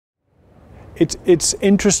It's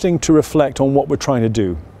interesting to reflect on what we're trying to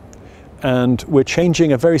do. And we're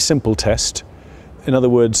changing a very simple test. In other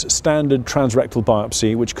words, standard transrectal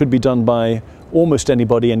biopsy, which could be done by almost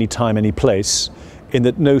anybody, anytime, any place, in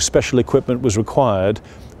that no special equipment was required,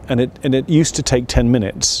 and it used to take 10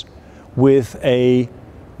 minutes, with a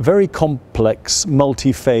very complex,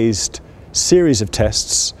 multi-phased series of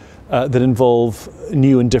tests that involve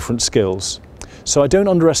new and different skills. So I don't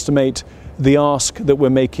underestimate the ask that we're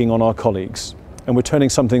making on our colleagues, and we're turning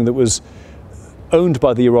something that was owned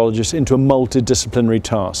by the urologist into a multidisciplinary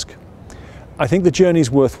task. I think the journey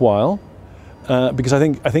is worthwhile because I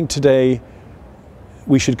think today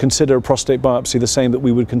we should consider a prostate biopsy the same that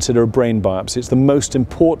we would consider a brain biopsy. It's the most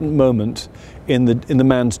important moment in the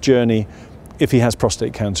man's journey if he has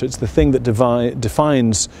prostate cancer. It's the thing that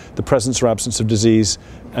defines the presence or absence of disease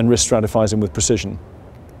and risk stratifies him with precision.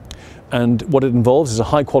 And what it involves is a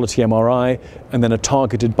high quality MRI and then a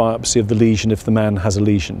targeted biopsy of the lesion if the man has a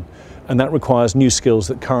lesion. And that requires new skills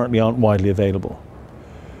that currently aren't widely available.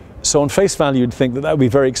 So on face value, you'd think that that would be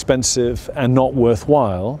very expensive and not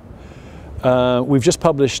worthwhile. We've just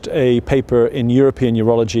published a paper in European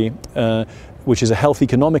Urology, which is a health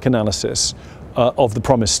economic analysis of the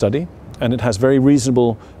PROMISE study. And it has very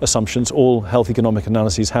reasonable assumptions. All health economic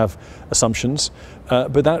analyses have assumptions.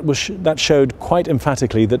 But that showed quite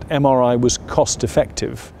emphatically that MRI was cost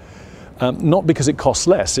effective. Not because it costs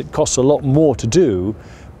less, it costs a lot more to do,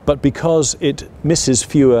 but because it misses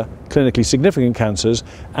fewer clinically significant cancers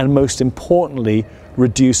and most importantly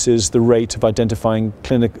reduces the rate of identifying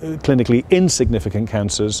clinically insignificant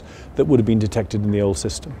cancers that would have been detected in the old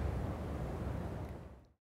system.